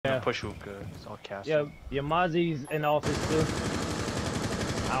Yeah. Push hookah. It's all cast. Yeah, Mozzy's in the office too.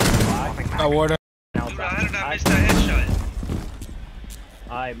 I don't know why. I wouldn't. Dude, how did I miss that headshot?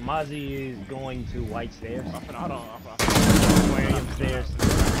 Alright, Mozzie is going to White Stairs. Aquarium Stairs.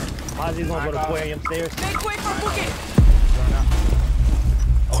 Mozzie's gonna go to Aquarium Stairs. Stay quick from Bookie!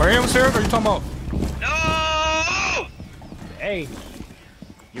 Aquarium Stairs? What are you talking about? No! Hey,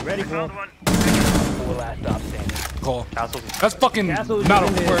 you ready for him? Cool. Castle's That's fucking Castle's not in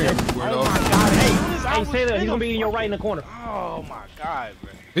an there, aquarium, man. weirdo. Oh my god, hey, Hey, Taylor, he's gonna be in your right in the corner. Oh my god, bro.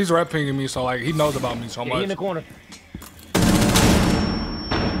 He's red pinging me, so like he knows about me so Yeah, he in much. the corner.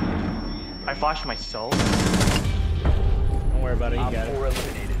 I flashed myself. Don't worry about it, he got it.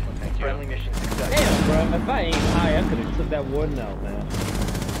 Friendly mission success. Damn, bro, if I ain't high, I could've took that warden out, man.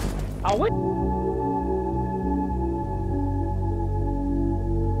 Oh, wait.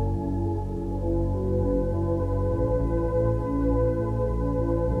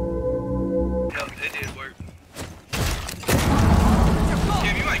 No, it did work.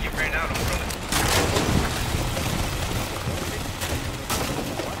 Kim, you might get ran out on, brother.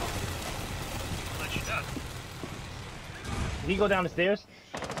 Let you know. Did he go down the stairs?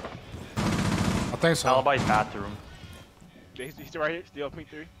 I think so. Alibi's bathroom. He's still right here, still pink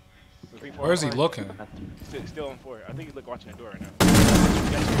 3. Where is he looking? Still on 4. I think he's watching the door right now.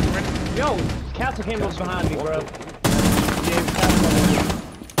 Yo, Castle came up behind me, bro.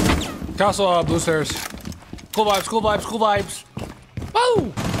 Castle, blue stairs. Cool vibes, cool vibes, cool vibes.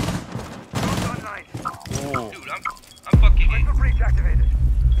 Woo! Dude, I'm fucking in.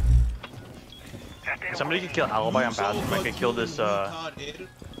 Somebody can kill Alibi on bathroom. I can kill this. I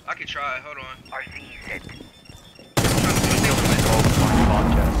can try. Hold on.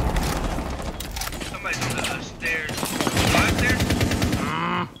 Somebody's on the stairs. Five stairs?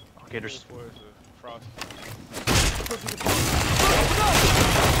 Okay, there's. Frost.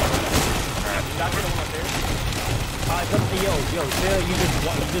 Yo, Taylor, you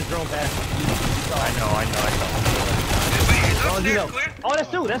just drone past me. I know. Wait, is Oh, you upstairs know. clear? Oh,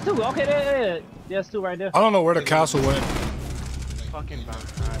 that's two. Okay, yeah, that's two right there. I don't know where the castle went. Fucking bound.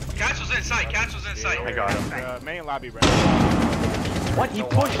 Castle's in sight. Castle's in sight. I got him. Main lobby, bro. What? You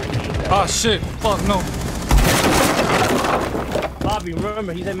pushed? Ah shit. Fuck no. Lobby,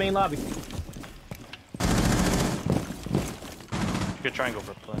 remember, he's in main lobby. Good triangle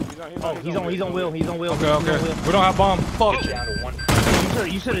for play. Oh, he's on Will. Okay, He's on Will. okay. We don't have bomb. Fuck. Down to one.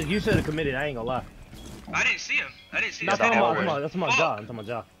 You should have committed. I ain't gonna lie. I didn't see him. That's That's my job. I'm talking about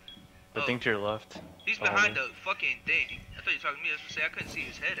job. The thing to your left. He's behind the fucking thing. I thought you were talking to me. I was gonna say I couldn't see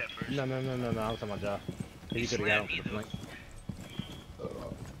his head at first. No. I was talking about job. He You could have got slammed me him for the though. flank.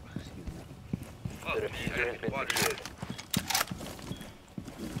 Oh, The man, I diffuser gotta has get been water. secured.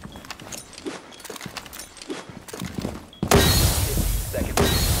 Seconds.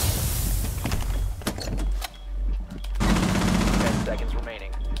 10 seconds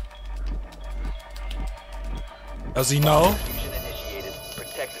remaining. Does he know? Diffusion initiated.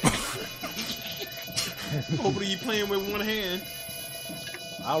 Protect the diffuser. Hopefully you playing with one hand.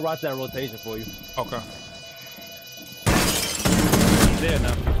 I'll watch that rotation for you. Okay. He's there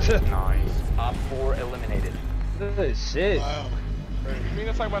now. Nice. Op 4 eliminated. Good shit. Wow. You mean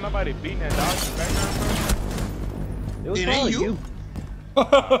to talk about nobody beating that dog in the background, bro? It was It probably ain't you.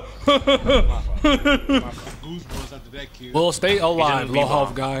 Goosebumps after that kill. Will stay alive, He's in low the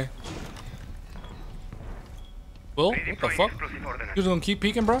health B-bomb. guy. Will? What the fuck? You just gonna keep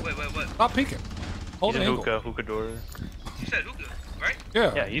peeking, bro? Wait, what? Stop peeking. Hold He's the in angle. hookah door. You said hookah, right?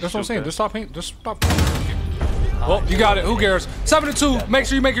 Yeah, Yeah, he's that's what I'm saying. hookah. Just stop peeking. Just stop peeking. Well, you got it. Who cares? 7-2. Make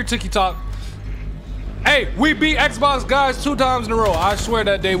sure you make your TikTok. Hey, we beat Xbox guys 2 times in a row. I swear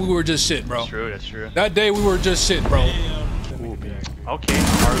that day we were just shit, bro. That's true. That's true. That day we were just shit, bro. Okay,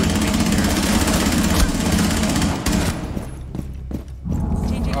 Maru's being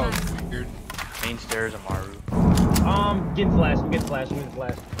Changing Oh, maps. weird. main stairs and Maru. Getting flash. I'm getting flash. I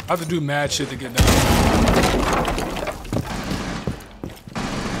have to do mad shit to get down.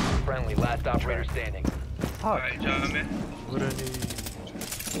 Friendly, last operator standing. Alright, John, man.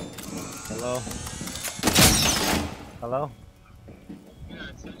 Hello. Hello.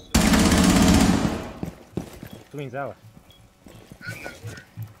 Twin Tower.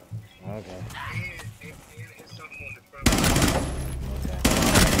 Okay.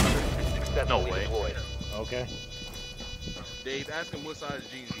 Successfully way. deployed. Okay. Dave, ask him what size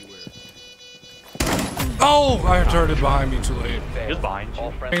jeans he wears. Oh, I turned it behind me too late. He was behind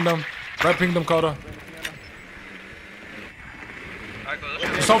All you. friendly. Pinged him. Red pinged him, Coda. Alright, go.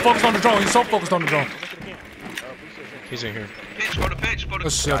 Let's He's so focused on the drone. He's so focused on the drone. He's in here. pinch, go to pinch, go to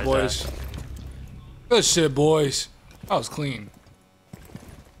Good shit, boys. Good shit, boys. That was clean.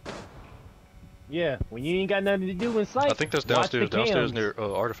 Yeah, when you ain't got nothing to do in sight. I think that's watch the downstairs cams. near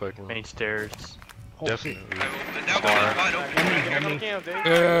artifact room. Main stairs. Oh, shit. Definitely. Now go wide open.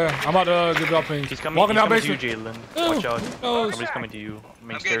 Yeah, I'm about to get up and He's coming. walking He's down coming to you, basement. Jalen. Watch out. Oh, Somebody's coming to you. Main I'm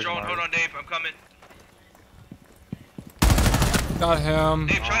getting stairs. drone. Hold Mara. on, Dave. I'm coming. Got him.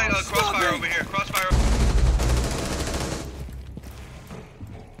 Dave, try to crossfire over here. Crossfire.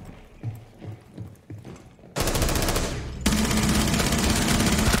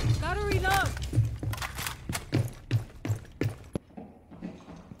 Gotta reload.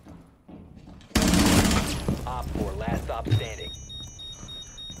 Op 4, last stop standing.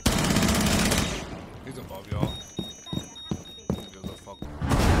 He's above y'all. Gives a fuck.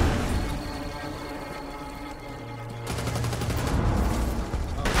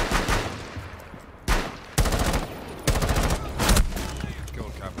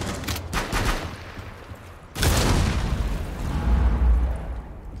 Killed Captain.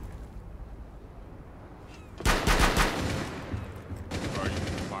 Are you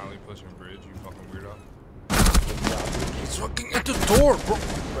finally pushing bridge, you fucking weirdo? He's fucking at the door, bro.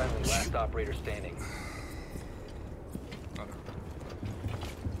 Friendly, last operator standing.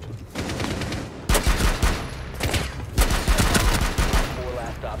 Four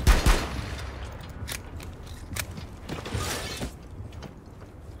last stops.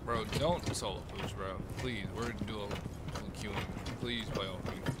 Bro, don't solo push, bro. Please, we're in duo queuing. Please play off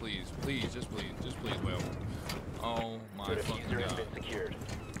me. Please, please, just please play off me. Oh my The fucking diffuser has god. been secured.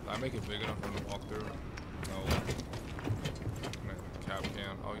 Did I make it big enough for him to walk through? No. Cap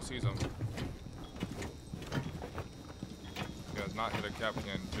can. Oh, he sees him. He has not hit a cap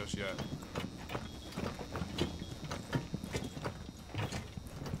can just yet.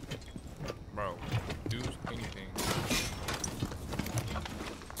 Bro, do anything.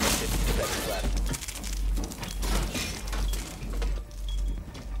 50 seconds left.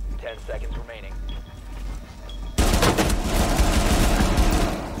 10 seconds remaining.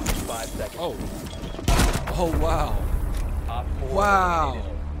 5 seconds. Oh. Oh, wow. Op 4 Wow.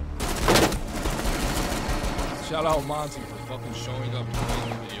 eliminated. Shout out Monty for fucking showing up and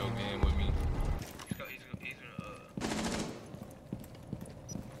playing a video game with me. He's gonna in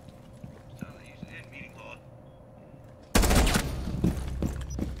meeting hall.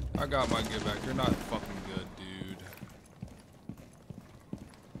 I got my get back. You're not fucking good, dude.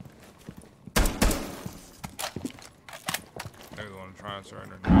 They're the one trying to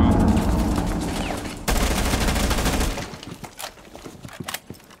surrender now.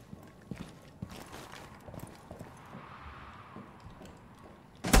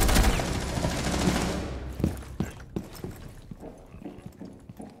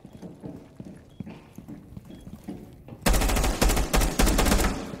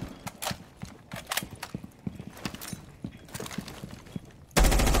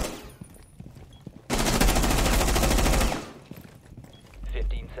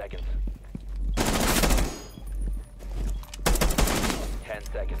 Seconds. 10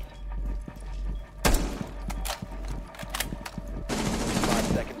 seconds.